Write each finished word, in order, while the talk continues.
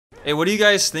Hey, what do you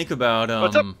guys think about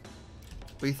What's up? What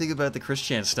do you think about the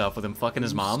ChrisChan stuff with him fucking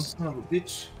his mom? Son of a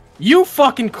bitch. You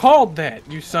fucking called that,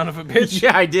 you son of a bitch.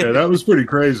 Yeah, I did. Yeah, that was pretty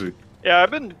crazy. Yeah,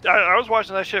 I was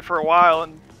watching that shit for a while,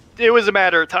 and it was a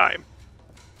matter of time.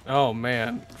 Oh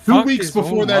man. 2 Fuck weeks his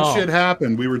before own that mom. shit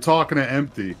happened, we were talking to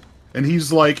Empty, and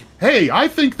he's like, "Hey, I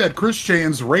think that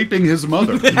ChrisChan's raping his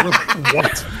mother." And we're like,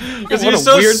 what? Because What he was a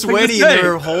so weird thing to sweaty and say.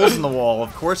 there were holes in the wall.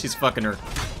 Of course he's fucking her.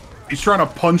 He's trying to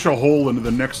punch a hole into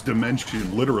the next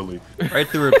dimension, literally. Right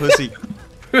through her pussy.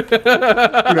 Look at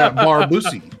that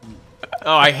Barbussy.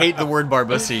 Oh, I hate the word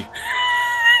Barbussy.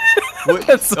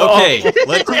 That's Okay,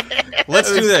 let's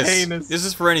do this. heinous. This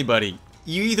is for anybody.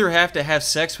 You either have to have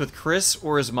sex with Chris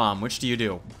or his mom. Which do you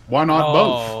do? Why not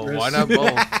Oh, both? why not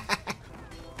both?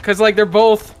 Because, like, they're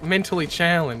both mentally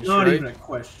challenged, Not right? even a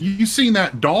question. You seen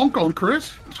that donk on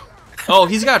Chris? Oh,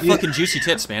 he's got fucking juicy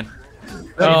tits, man.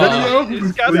 That video?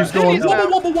 He's got He's the going titties out.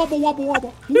 wobble, wobble, wobble,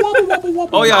 wobble, wobble, wobble,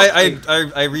 wobble. Oh yeah,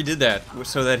 I redid that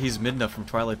so that he's Midna from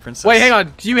Twilight Princess. Wait, hang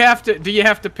on. Do you have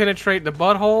to penetrate the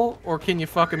butthole, or can you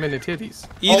fuck him in the titties?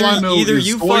 All I know Either is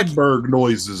you fuck. Zoidberg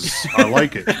noises. I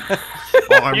like it.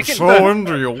 I'm You can- so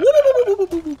into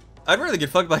you. I'd rather get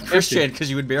fucked by ChrisChan because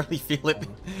you would barely feel it.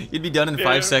 You'd be done in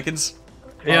 5 seconds,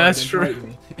 Yeah, that's Then true. bite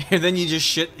me. and then you just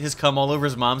shit his cum all over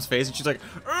his mom's face, and she's like,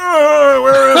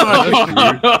 "Where am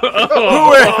I?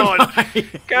 Who am I?"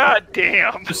 God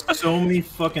damn. Just so many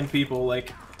fucking people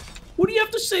like, what do you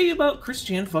have to say about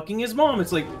ChrisChan fucking his mom?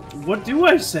 It's like, what do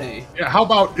I say? Yeah, how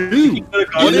about ew?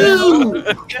 What Ew.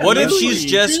 if, what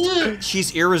if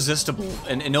she's irresistible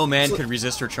and no man could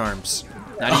resist her charms?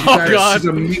 Not even Oh, Chris. God.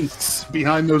 The minx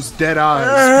behind those dead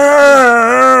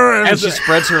eyes. And she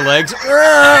spreads her legs.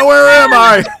 Where am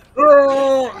I?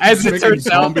 As it Making turns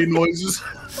out, zombie noises.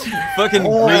 Fucking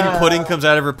green pudding comes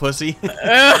out of her pussy.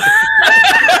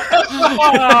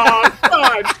 oh,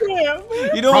 God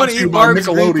damn. You don't Brought want to to you eat by Barb's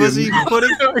green Nickelodeon. pussy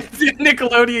pudding?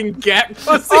 Nickelodeon gap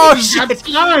pussy. Oh shit!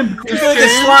 Slime. You're gonna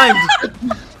get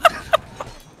slimed.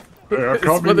 They're It's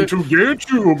coming mother- to get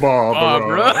you,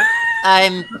 Barbara.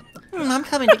 Barbara. I'm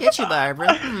coming to get you,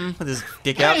 Barbara. With his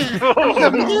dick out.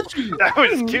 That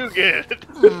was too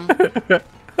good.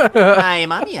 Hi,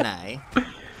 Mommy and I.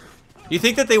 You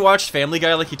think that they watched Family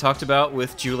Guy like he talked about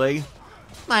with Jule?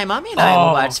 My mommy and I will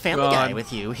Oh, watch Family God. Guy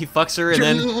with you. He fucks her and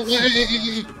then...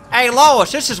 Hey,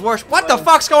 Lois, this is worse. What the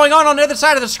fuck's going on the other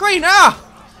side of the screen? Ah!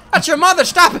 That's your mother,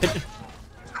 stop it!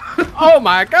 Oh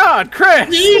my God, Chris!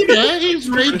 He's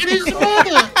raping his mother.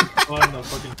 Oh, I don't know,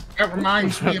 fucking. That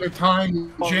reminds me of the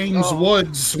time James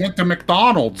Woods went to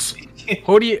McDonald's.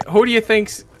 Who do you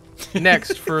think's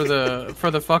next for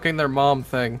the fucking their mom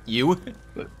thing? You?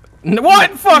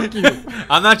 What? Fuck you!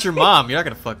 I'm not your mom. You're not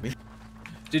gonna fuck me.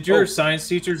 Did your science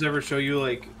teachers ever show you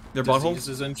like Their buttholes?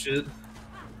 diseases and shit?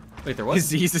 Wait, there was?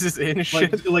 Diseases and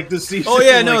shit. Like diseases. Oh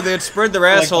yeah, and, no, like, they'd spread their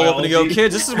like asshole open and go, biology.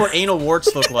 kids, this is what anal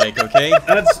warts look like, okay?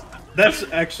 That's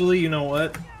actually, you know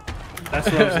what? That's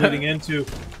what I was leading into.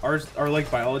 Our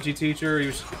like biology teacher,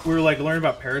 we were like learning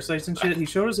about parasites and shit. He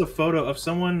showed us a photo of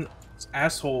someone's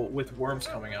asshole with worms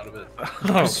coming out of it.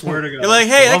 I swear to God. You're like,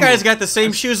 hey, that Columbus. guy's got the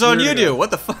same shoes on swear you to do. God.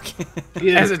 What the fuck?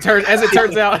 Yeah, As it turns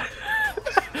out,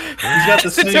 he's got the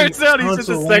as it same turns out, he's Haunts just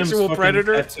a of Lamb's sexual fucking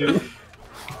predator. tattoo.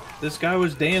 This guy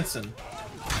was dancing,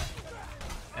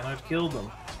 and I killed him.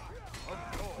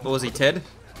 What was he, Ted?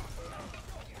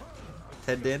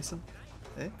 Ted Danson?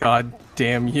 God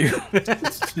damn you!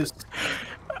 It's just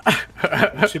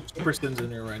Chip Superston's in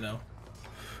here right now.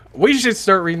 We should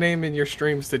start renaming your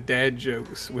streams to dad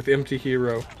jokes with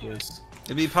EmptyHero. Yes.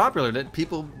 It'd be popular that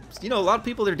people, you know, a lot of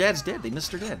people, their dad's dead. They miss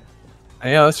their dad.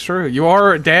 Yeah, that's true. You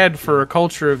are a dad for a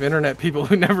culture of internet people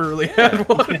who never really had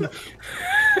one.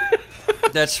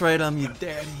 That's right, I'm your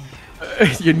daddy.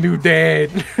 Your new dad.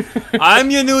 I'm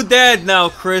your new dad now,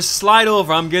 Chris. Slide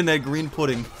over. I'm getting that green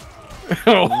pudding.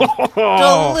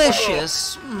 Oh,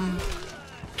 Delicious.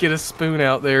 get a spoon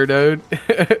out there, dude.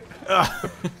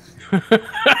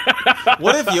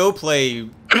 What if Yoplay,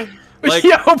 like,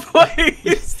 Yo,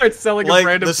 please start selling a like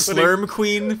random the pudding. Slurm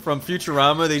Queen from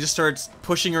Futurama? They just start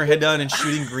pushing her head down and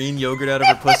shooting green yogurt out of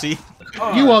her pussy.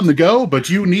 You on the go, but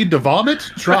you need to vomit?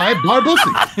 Try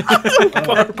Barbussy.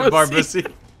 Barbussy.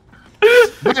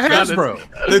 By Hasbro.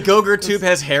 The Gogurt tube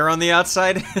has hair on the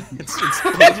outside. it's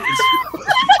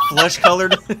flesh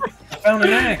colored. I found an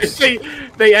axe.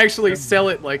 They actually sell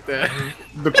it like that.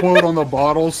 The quote on the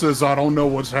bottle says, "I don't know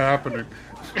what's happening."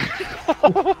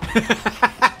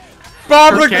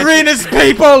 Barbara Catchy. Green is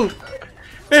people.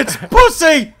 It's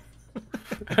pussy.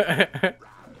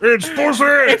 It's pussy!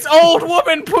 It's old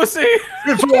woman pussy.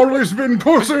 It's always been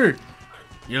pussy!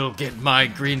 You'll get my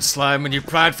green slime when you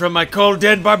pried from my cold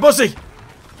dead Barbussy.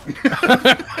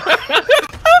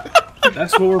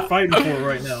 That's what we're fighting for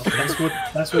right now. That's what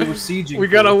we're sieging. We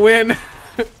gotta win.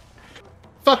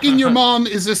 Fucking your mom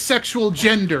is a sexual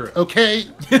gender, okay?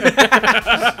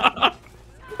 Apparently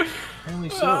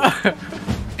so.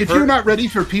 If you're not ready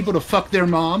for people to fuck their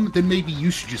mom, then maybe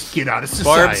you should just get out of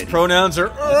society. Barb's pronouns are.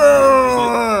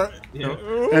 Yeah.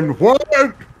 And what?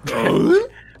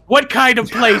 What kind of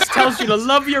place tells you to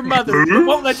love your mother but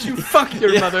won't let you fuck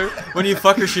your mother? When you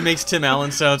fuck her, she makes Tim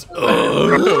Allen sounds.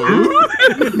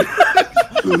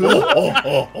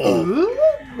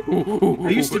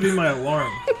 It used to be my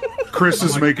alarm. Chris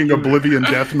is making Oblivion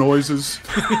death noises.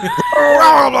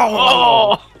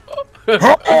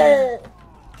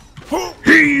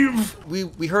 Heave!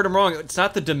 We heard him wrong. It's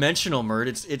not the dimensional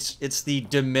merge. It's the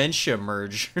dementia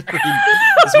merge.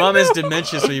 His mom has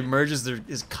dementia, so he merges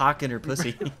his cock in her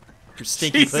pussy. Her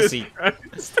stinky Jesus pussy.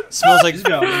 Christ. Smells like He's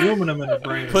got aluminum in his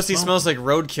brain. pussy. Smells like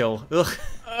roadkill. Ugh.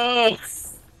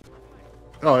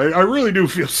 Oh, I really do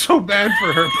feel so bad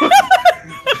for her.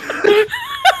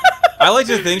 I like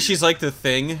to think she's like the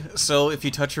Thing. So if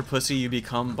you touch her pussy, you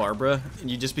become Barbara,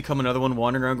 and you just become another one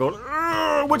wandering around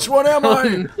going, "Which one am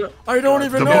I? I don't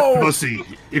even know." Pussy.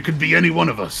 It could be any one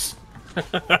of us.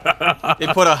 They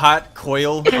put a hot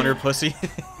coil on her pussy.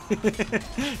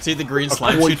 See the green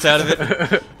slime shoots out of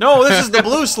it? No, this is the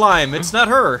blue slime. It's not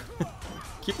her.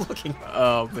 Keep looking.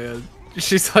 Oh man,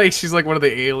 she's like one of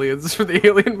the aliens from the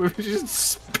Alien movie. She just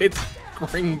spits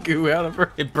green goo out of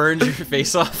her. It burns your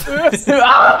face off.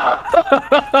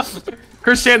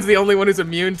 ChrisChan's the only one who's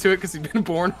immune to it because he's been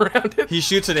born around it. He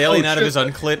shoots an alien out of his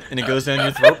unclit, and it goes down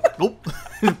your throat. Boop.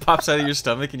 It pops out of your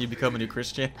stomach, and you become a new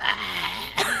ChrisChan.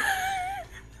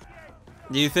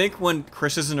 Do you think when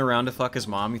Chris isn't around to fuck his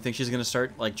mom, you think she's gonna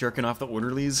start like jerking off the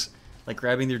orderlies, like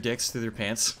grabbing their dicks through their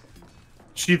pants?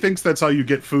 She thinks that's how you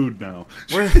get food now.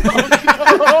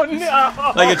 Oh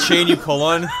no! Like a chain you pull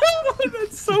on.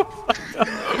 That's so fucked up.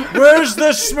 Where's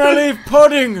the smelly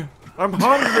pudding? I'm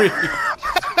hungry.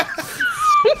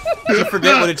 You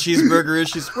forget what a cheeseburger is.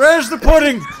 She's, where's the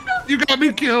pudding? You got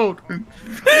me killed. You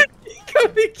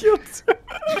got me killed.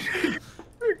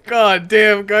 God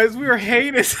damn, guys, we are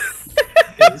heinous.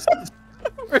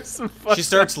 We're some She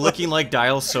starts licking like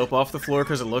dial soap off the floor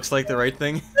because it looks like the right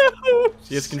thing. No,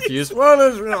 She gets confused. What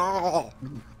is wrong?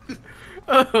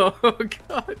 oh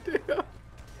god damn.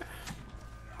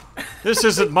 This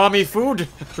isn't mommy food.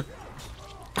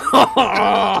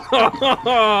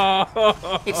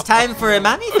 It's time for a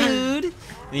mommy food. And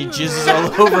he jizzes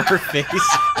all over her face.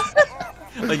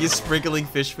 Like he's sprinkling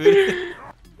fish food.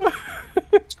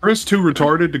 Is Chris too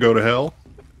retarded to go to hell?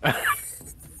 Are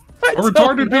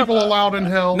retarded people allowed in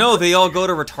hell? No, they all go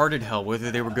to retarded hell,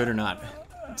 whether they were good or not.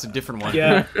 It's a different one.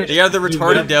 Yeah. They are the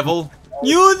retarded devil.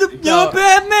 You're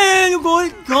Batman. You're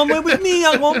going come with me.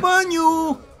 I'm gonna burn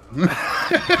you.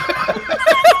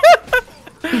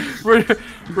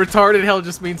 Retarded hell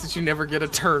just means that you never get a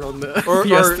turn on the Or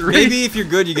PS3. maybe if you're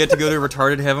good, you get to go to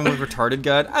retarded heaven with retarded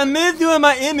God. I made you in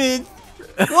my image.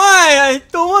 Why? I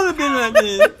don't want to be like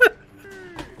this.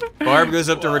 Barb goes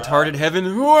up to retarded heaven.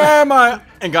 Who am I?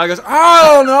 And God goes,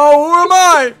 I don't know. Who am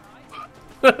I?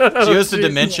 She goes to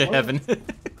dementia heaven.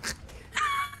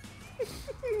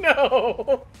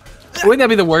 No. Wouldn't that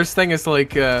be the worst thing? Is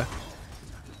like,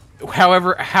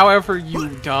 however you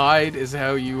died is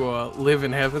how you live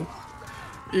in heaven.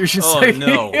 You're just like,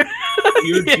 no.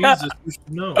 You're Yeah. Jesus, you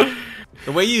should know.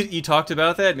 The way you talked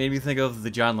about that made me think of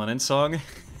the John Lennon song.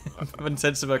 When it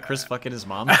says about Chris fucking his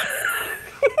mom.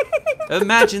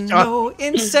 Imagine no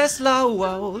incest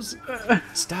laws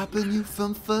stopping you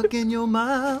from fucking your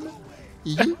mom.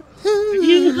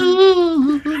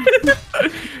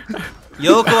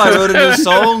 Yoko, I wrote a new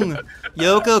song.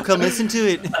 Yoko, come listen to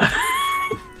it.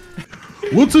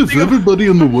 What if everybody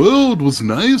in the world was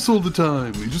nice all the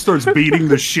time? He just starts beating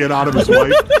the shit out of his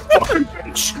wife. Fucking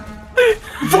bitch.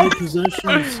 No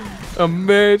possessions.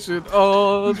 imagine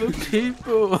all the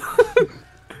people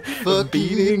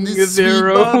beating this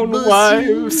their sweet own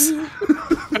Barbussy. wives.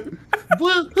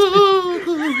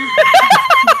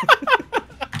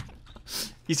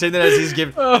 He said that as he's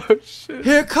giving. Oh shit!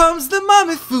 Here comes the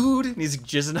mommy food, and he's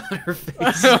jizzing on her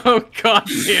face. Oh god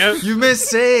damn! You may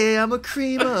say I'm a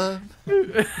creamer.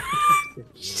 Shut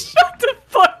the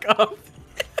fuck up,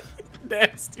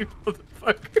 nasty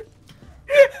motherfucker.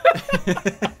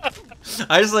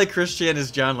 I just like ChrisChan as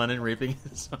John Lennon raping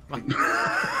his mom.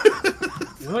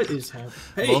 What is happening?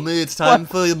 Hey, Mommy, it's time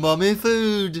for your mommy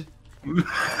food.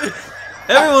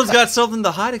 Everyone's got something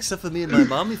to hide except for me and my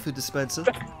mommy food dispenser.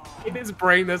 In his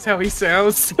brain, that's how he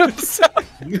sounds.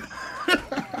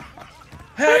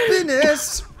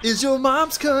 Happiness is your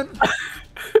mom's cunt.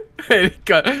 And he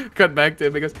cut back to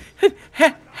him and goes,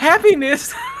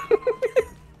 happiness.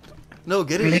 No,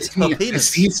 get it. It's a penis.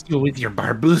 assist you with your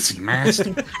Barbussy,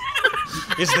 master.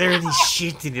 Is there any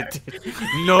shit in it?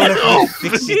 No, let me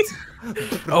fix it.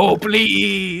 Oh,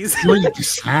 please. Drink the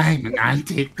slime and I'll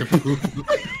take the poop.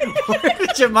 Where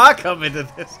did your ma come into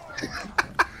this?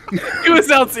 He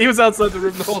was outside the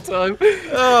room the whole time.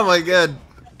 Oh my god.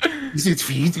 Is it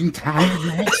feeding time,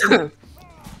 master?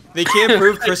 They can't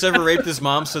prove Chris ever raped his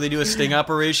mom, so they do a sting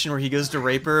operation where he goes to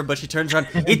rape her, but she turns around.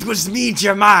 It was me,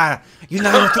 Jama. You know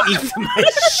how to eat my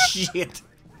shit.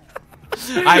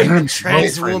 I'm a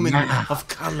trans woman of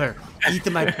color. Eat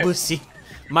my pussy.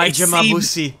 My Jama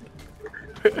pussy.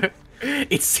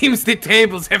 It seems the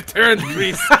tables have turned,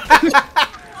 Chris.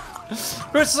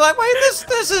 Chris is like, wait,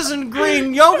 this isn't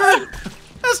green yogurt.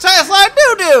 This tastes like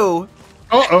doo-doo.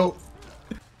 Uh-oh.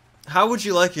 How would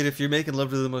you like it if you're making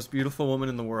love to the most beautiful woman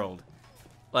in the world?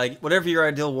 Like, whatever your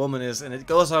ideal woman is, and it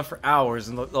goes on for hours,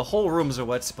 and the whole room's a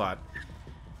wet spot.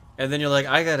 And then you're like,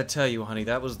 I gotta tell you, honey,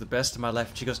 that was the best of my life.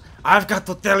 And she goes, I've got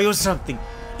to tell you something.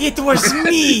 It was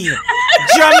me,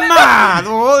 Jama, the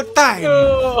whole time.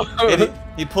 And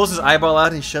he pulls his eyeball out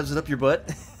and he shoves it up your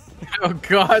butt. Oh,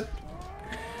 God.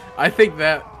 I think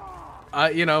that,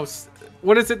 you know,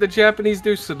 what is it the Japanese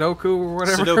do? Sudoku or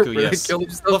whatever? Sudoku, where yes. they kill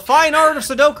themselves? The fine art of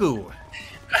Sudoku.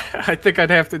 I think I'd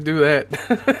have to do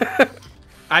that.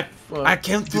 I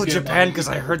came to Japan because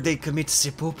I heard they commit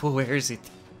seppuku. Where is it?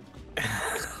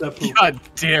 God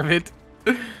damn it.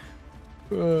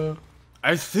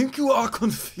 I think you are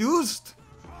confused.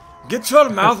 Get your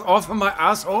mouth off of my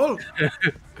asshole.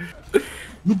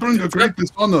 You bring a great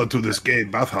dishonor to this gay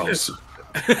bathhouse.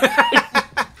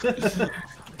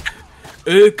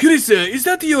 Chris, is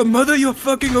that your mother you're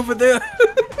fucking over there?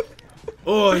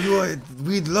 Oh,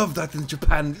 we'd love that in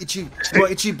Japan. Itchy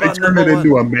They bun turn number it one.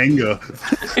 into a manga.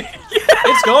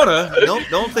 It's gonna.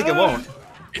 Don't think it won't.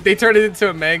 They turned it into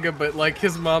a manga, but like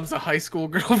his mom's a high school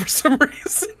girl for some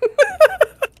reason.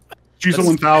 She's a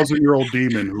 1,000-year-old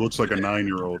demon who looks like a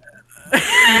 9-year-old.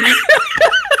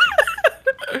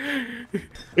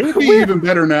 It would be even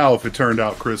better now if it turned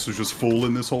out Chris was just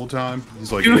fooling this whole time.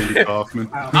 He's like Andy Kaufman.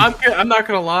 I'm not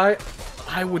gonna lie,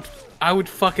 I would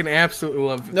fucking absolutely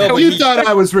love it. No, but You thought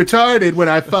I was retarded when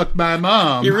I fucked my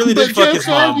mom. He really did But fuck his just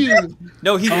have mom. you.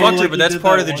 No, he fucked her, but that's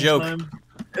part of the joke.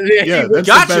 Yeah, that's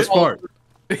Gotcha. the best part.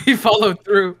 He followed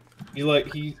through.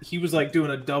 He was like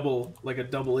doing a double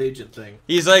agent thing.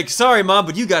 He's like, sorry, mom,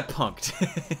 but you got punked.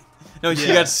 No,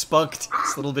 she got spunked.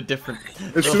 It's a little bit different.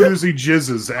 As soon as he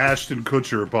jizzes, Ashton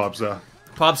Kutcher pops out.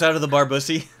 Pops out of the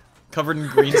Barbussy, covered in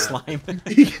green slime.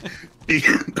 You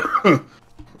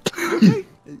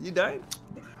died?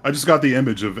 I just got the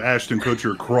image of Ashton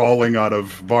Kutcher crawling out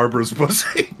of Barbara's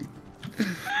pussy.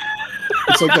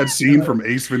 It's like that scene from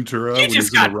Ace Ventura when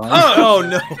he's in the run. Oh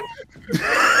no!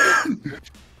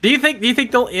 Do you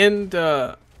think they'll end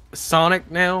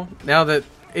Sonic now? Now that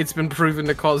it's been proven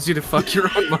to cause you to fuck your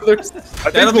own mothers?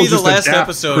 That'll be the last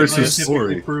episode. Chris's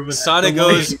story. Sonic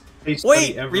goes,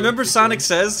 wait, remember Sonic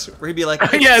Says? Where he'd be like,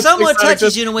 if Yeah, someone Sonic touches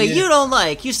does- you in a way you don't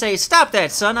like, you say, stop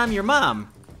that, son, I'm your mom.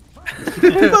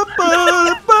 You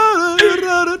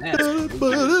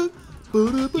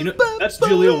know, that's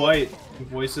Julia White who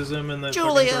voices him in that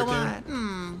Julia fucking White.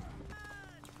 cartoon.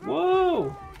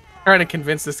 Whoa! Trying to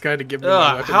convince this guy to give me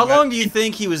my weapon How back. long do you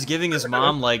think he was giving his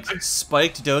mom, like,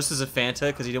 spiked doses of Fanta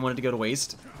because he didn't want it to go to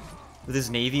waste? With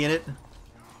his Navy in it?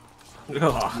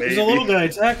 Ugh. There's a little guy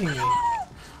attacking me.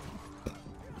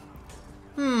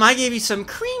 I gave you some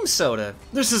cream soda.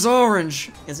 This is orange.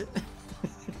 Is it?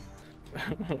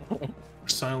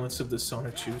 Silence of the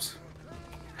Sonic juice.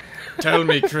 Tell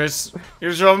me, Chris,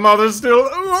 is your mother still?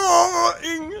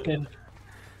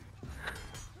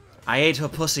 I ate her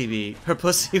pussy bee. Her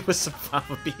pussy was some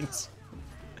fava beans.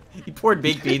 He poured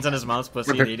baked beans on his mom's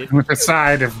pussy and ate it. With a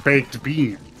side of baked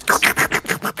beans.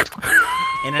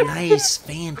 And a nice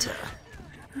Fanta.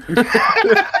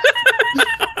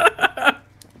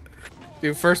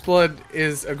 Dude, First Blood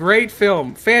is a great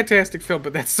film, fantastic film,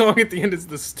 but that song at the end is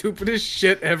the stupidest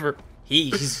shit ever.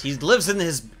 He lives in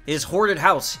his hoarded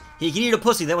house. He can eat a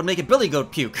pussy that would make a billy goat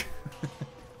puke.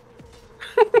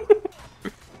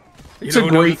 It's a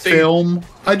great film.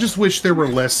 I just wish there were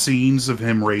less scenes of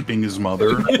him raping his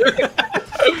mother.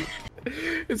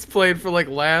 It's played for like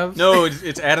laughs. No,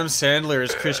 it's Adam Sandler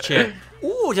as ChrisChan.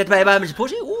 Ooh, that my mom's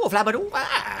pussy. Ooh, flabadoo.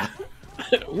 Ah.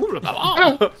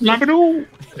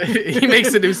 He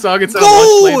makes a new song. It's not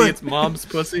Go! Lunch Lady. It's Mom's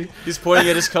pussy. He's pointing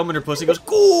at his cum and her pussy. He goes,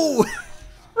 "Goo!"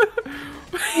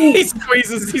 He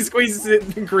squeezes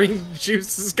it, and green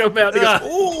juices come out. He goes,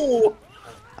 ooh.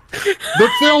 The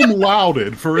film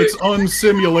lauded for its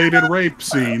unsimulated rape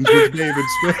scenes with David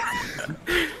Spade.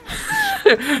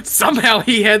 Somehow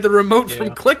he had the remote Yeah.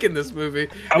 from Click in this movie,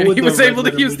 How and would he the was Red able to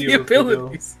Letter use the Media review go?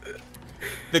 abilities.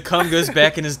 The cum goes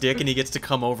back in his dick, and he gets to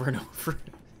come over and over.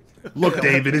 Look,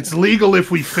 David, it's legal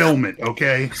if we film it,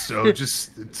 okay? So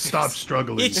just stop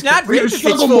struggling. It's not We rape if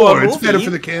struggle it's for more. a It's better movie.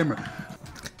 for the camera.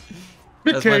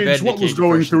 That's my Cage, bad what Nick was Cage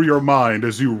going impression. through your mind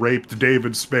as you raped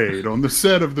David Spade on the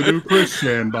set of the new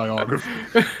ChrisChan biography?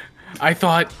 I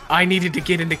thought I needed to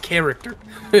get into character,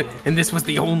 and this was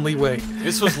the only way.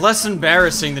 This was less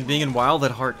embarrassing than being in Wild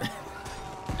at Heart.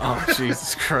 Oh,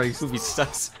 Jesus Christ. Movie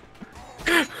sucks.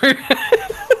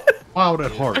 Wild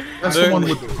at Heart. That's the one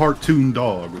with the cartoon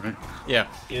dog, right? Yeah.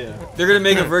 Yeah. They're gonna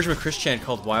make a version of ChrisChan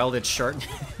called Wild at Shark.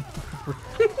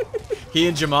 He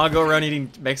and Jamal go around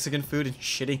eating Mexican food and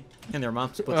shitting in their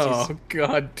mom's pussies. Oh,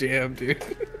 god damn, dude.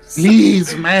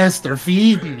 Please, master,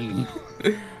 feed me.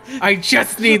 I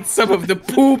just need some of the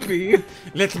poopy.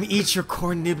 Let me eat your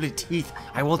corn nibbly teeth.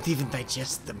 I won't even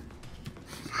digest them.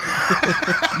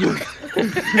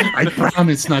 I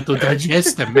promise not to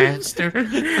digest them, master.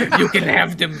 You can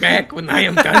have them back when I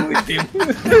am done with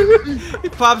them. He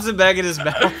pops it back in his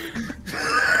mouth.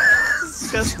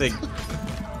 Disgusting.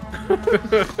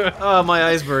 Oh, my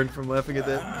eyes burn from laughing at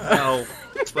that. Ow.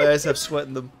 My eyes have sweat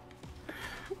in them.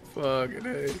 Fucking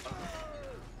hey.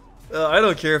 I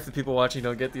don't care if the people watching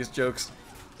don't get these jokes.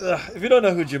 If you don't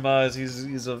know who Jama is,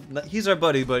 he's our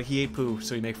buddy, but he ate poo,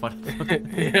 so you make fun of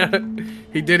him. Yeah,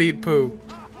 he did eat poo.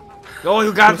 Oh,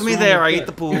 you got me there. I ate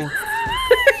the poo.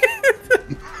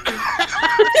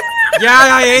 Yeah,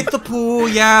 I ate the poo.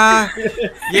 Yeah.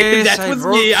 Yes, That was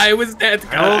me. I was that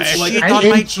guy. Shit on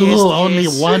my chest. only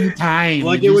yes. one time.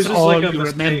 Like it was just like a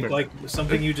mistake, like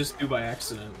something you just do by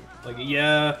accident. Like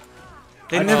yeah.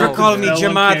 They I never know, call me fell on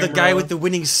Jama, the guy camera. with the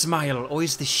winning smile.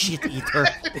 Always the shit eater.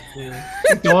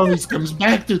 It always comes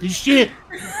back to the shit.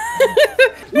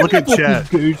 Look at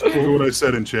chat. Look at what I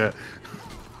said in chat.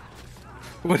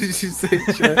 What did you say,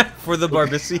 Chad? For the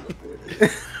Barbussy.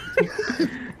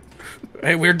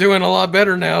 Hey, we're doing a lot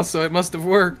better now, so it must have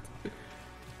worked.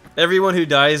 Everyone who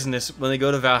dies in this, when they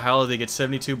go to Valhalla, they get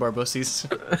 72 Barbussies.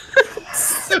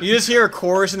 You just hear a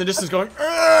chorus in the distance going,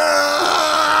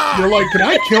 "Argh!" You're like, can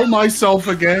I kill myself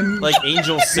again? Like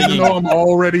angels Even singing. though I'm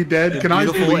already dead, can I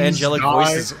Beautiful please angelic die?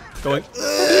 voices going,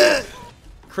 "Ugh."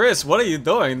 Chris, what are you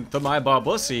doing to my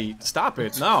Barbussy? Stop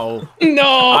it, no.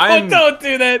 No, don't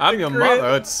do that. I'm your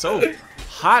mother. It's so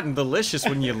hot and delicious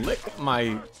when you lick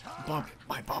my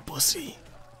Barbussy.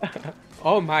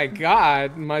 Oh my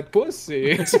god, my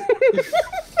pussy.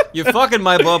 You're fucking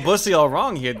my Barbussy all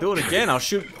wrong here. Do it again. I'll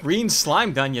shoot green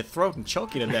slime down your throat and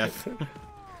choke you to death.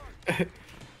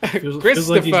 Feels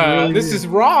Christopher, like he's really this is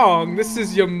wrong. This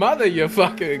is your mother you're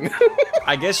fucking.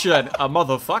 I guess you're a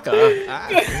motherfucker.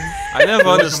 I never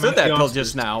understood that till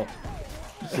just now.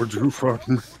 Would you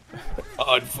fucking...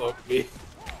 God fuck me.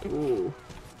 Ooh.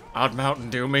 Out Mountain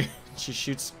Dew me. She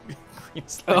shoots green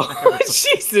slime. Oh,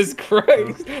 Jesus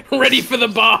Christ. Ready for the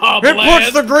Baja It puts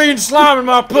Blast. the green slime in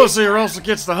my pussy or else it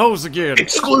gets the hose again.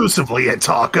 Exclusively at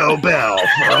Taco Bell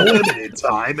for a limited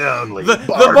time only. The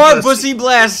Barbussy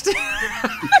Blast.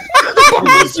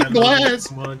 Barbussy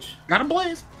blast. much. Got a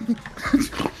blast.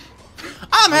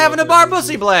 I'm having a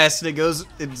Barbussy Blast. And it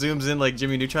zooms in like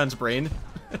Jimmy Neutron's brain.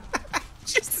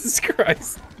 Jesus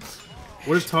Christ.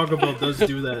 What if Taco Bell does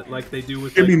do that, like they do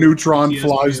with Jimmy like, Neutron PTSD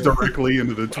flies or- directly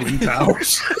into the Twin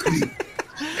Towers. Hey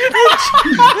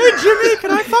Jimmy,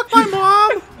 can I fuck my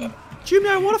mom? Jimmy,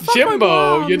 I want to fuck my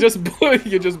Jimbo, mom. you just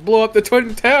blow up the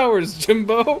Twin Towers,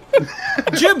 Jimbo.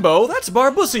 Jimbo, that's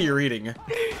Barbussy you're eating.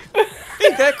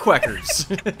 Ain't that Quackers?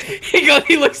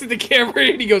 He looks at the camera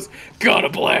and he goes, "Got a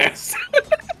blast."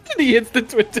 And he hits the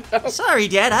Twin Towers. Sorry,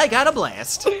 Dad, I got a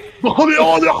blast.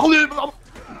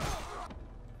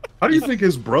 How do you think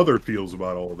his brother feels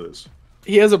about all this?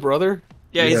 He has a brother?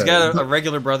 Yeah, he's Yeah. got a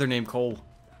regular brother named Cole.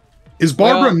 Is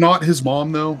Barbara Well- not his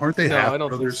mom though? Aren't they No, half I don't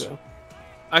brothers? think so.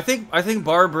 I think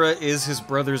Barbara is his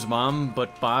brother's mom,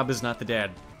 but Bob is not the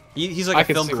dad. He's I like a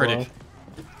can film see critic. why.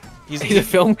 He's a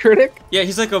film critic? Yeah,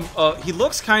 he's like he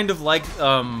looks kind of like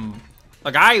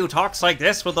a guy who talks like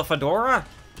this with a fedora.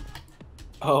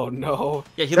 Oh no.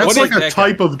 Yeah, he That's looks like like a that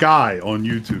type guy. of guy on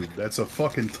YouTube. That's a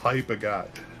fucking type of guy.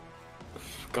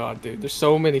 God, dude, there's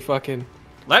so many fucking...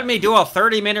 Let me do a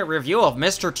 30-minute review of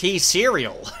Mr. T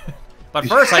cereal. But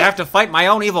first, I have to fight my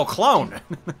own evil clone.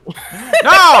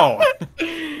 No!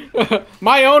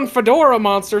 My own fedora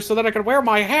monster so that I can wear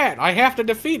my hat. I have to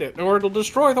defeat it or it'll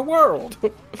destroy the world.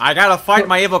 I gotta fight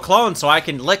my evil clone so I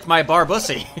can lick my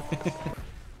Barbussy.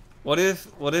 What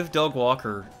if Doug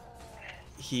Walker,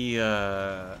 he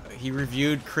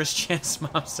reviewed ChrisChan's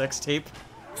mom's sex tape?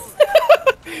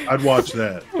 I'd watch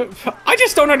that. I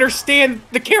just don't understand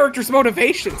the character's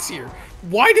motivations here.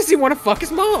 Why does he want to fuck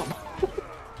his mom?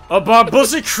 A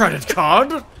Barbussy credit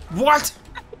card? What?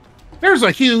 There's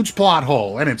a huge plot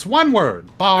hole, and it's one word: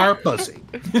 Barbussy.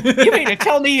 You mean to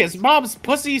tell me his mom's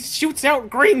pussy shoots out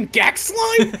green gack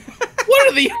slime? What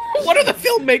are the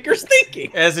filmmakers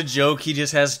thinking? As a joke, he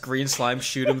just has green slime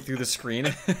shoot him through the screen.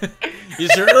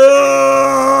 He's there.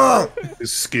 "Ugh!"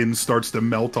 His skin starts to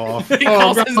melt off. He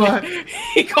calls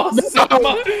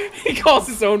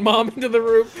his own mom into the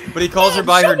room. But he calls her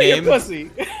by Show her me your name.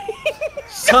 pussy.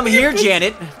 Come here,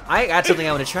 Janet. I got something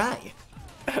I want to try.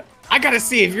 I gotta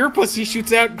see if your pussy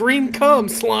shoots out green cum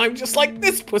slime just like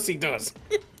this pussy does.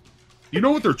 You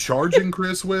know what they're charging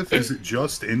Chris with? Is it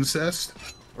just incest?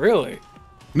 Really?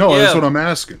 No, Yeah. that's what I'm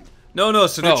asking. No,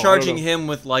 so they're Oh, I don't charging know. him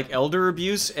with, like, elder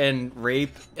abuse and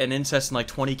rape and incest and, like,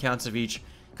 20 counts of each.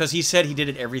 Because he said he did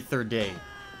it every third day.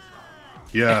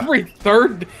 Yeah. Every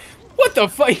third. What the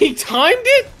fuck? He timed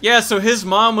it? Yeah, so his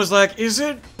mom was like, "Is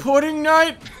it pudding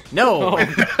night?" No.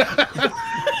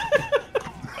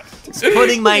 It's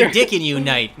putting my dick in you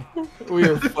night. We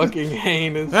are fucking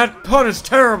heinous. That pun is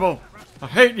terrible. I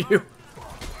hate you.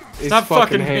 It's Stop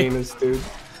fucking me. heinous, dude.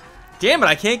 Damn it,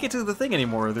 I can't get to the thing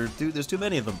anymore. There's too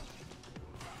many of them.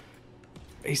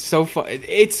 He's so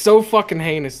it's so fucking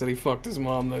heinous that he fucked his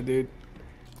mom though, dude.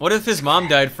 What if his mom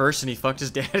died first and he fucked his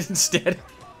dad instead?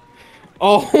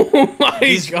 Oh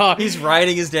my god. He's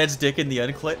riding his dad's dick in the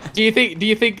unclit. Do you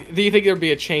think there'd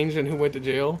be a change in who went to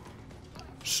jail?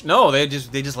 No, they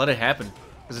just let it happen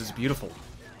because it's beautiful.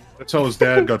 That's how his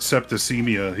dad got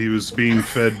septicemia. He was being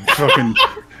fed fucking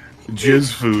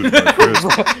jizz food by Chris.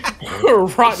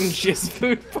 Rotten jizz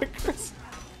food by Chris.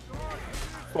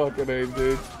 Fucking A,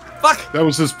 dude. Fuck! That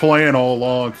was his plan all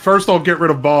along. First I'll get rid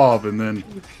of Bob, and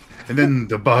then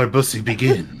the Barbussy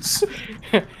begins.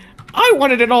 I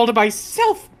wanted it all to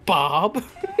myself, Bob.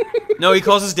 No, he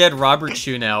calls his dad Robert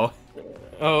Chew now.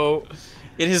 Oh.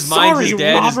 In his mind, Sorry, his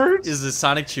dad Robert. is the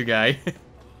Sonic Chew guy.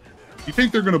 You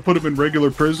think they're gonna put him in regular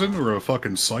prison or a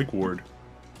fucking psych ward?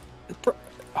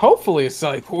 Hopefully a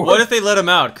psych ward. What if they let him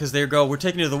out? Because they go, "We're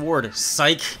taking you to the ward."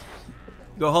 Psych.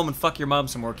 Go home and fuck your mom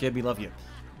some more, kid. We love you.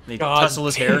 They tussle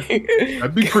his hair.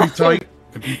 That'd be pretty tight.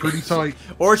 It'd be pretty tight.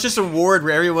 Or it's just a ward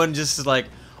where everyone just is like,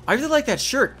 "I really like that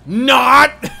shirt."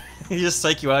 Not! He just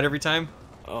psych you out every time.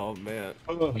 Oh man.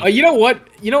 You know what?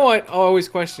 I always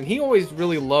question. He always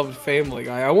really loved Family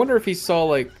Guy. I wonder if he saw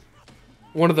like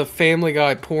one of the Family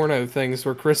Guy porno things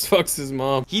where Chris fucks his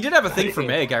mom. He did have a thing for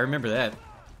Meg, I remember that.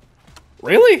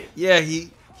 Really? Yeah, he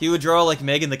would draw like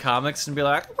Meg in the comics and be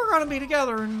like, "We're gonna be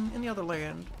together in the other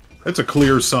land." That's a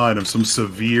clear sign of some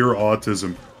severe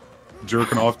autism.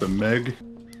 Jerking off to Meg.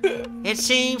 It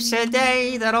seems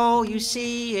today that all you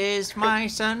see is my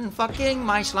son fucking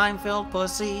my slime-filled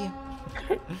pussy.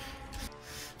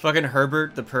 Fucking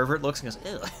Herbert, the pervert, looks and goes,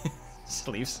 "Ew." Just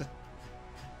leaves.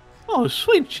 Oh,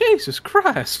 sweet Jesus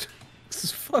Christ. This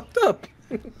is fucked up.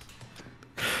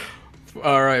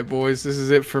 Alright, boys, this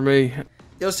is it for me.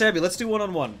 Yo, Sabby, let's do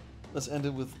one-on-one. Let's end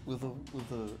it with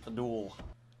a duel.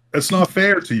 That's not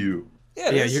fair to you.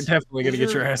 Yeah, You're definitely gonna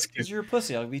get your ass kicked. Because you're a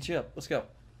pussy, I'll beat you up. Let's go.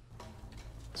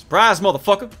 Surprise,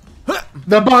 motherfucker!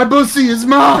 The Barbussy is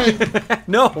mine!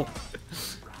 No!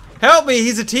 Help me,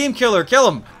 he's a team killer,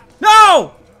 kill him!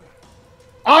 No!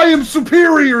 I am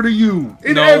superior to you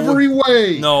in No. every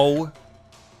way! No.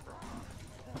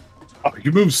 Oh,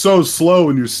 you move so slow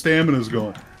and your stamina's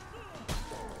going.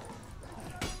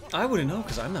 I wouldn't know,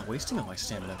 because I'm not wasting all my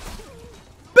stamina.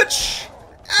 Bitch!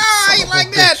 Ah, you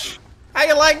like that? How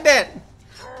you like that?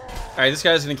 Alright, this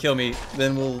guy's gonna kill me,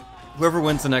 then whoever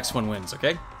wins the next one wins,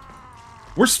 okay?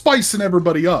 We're spicing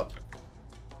everybody up.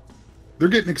 They're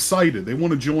getting excited. They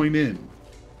want to join in.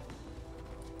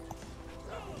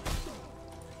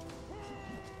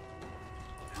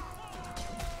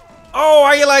 Oh,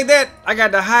 how you like that? I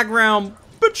got the high ground,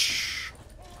 bitch!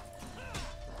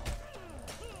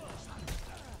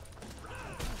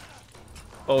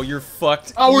 Oh, you're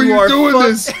fucked. How are you doing fucked.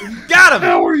 this? Got him!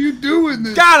 How are you doing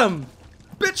this? Got him!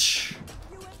 Bitch!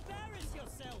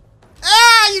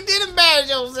 Ah, you did embarrass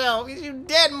yourself. You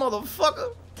dead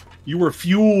motherfucker. You were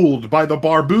fueled by the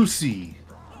Barbussy.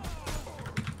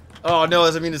 Oh, no,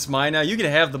 does that mean it's mine now? You can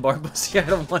have the Barbussy. I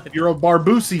don't want it. You're a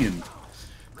Barbussian.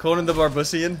 Conan the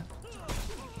Barbussian.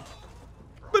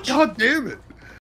 God damn it.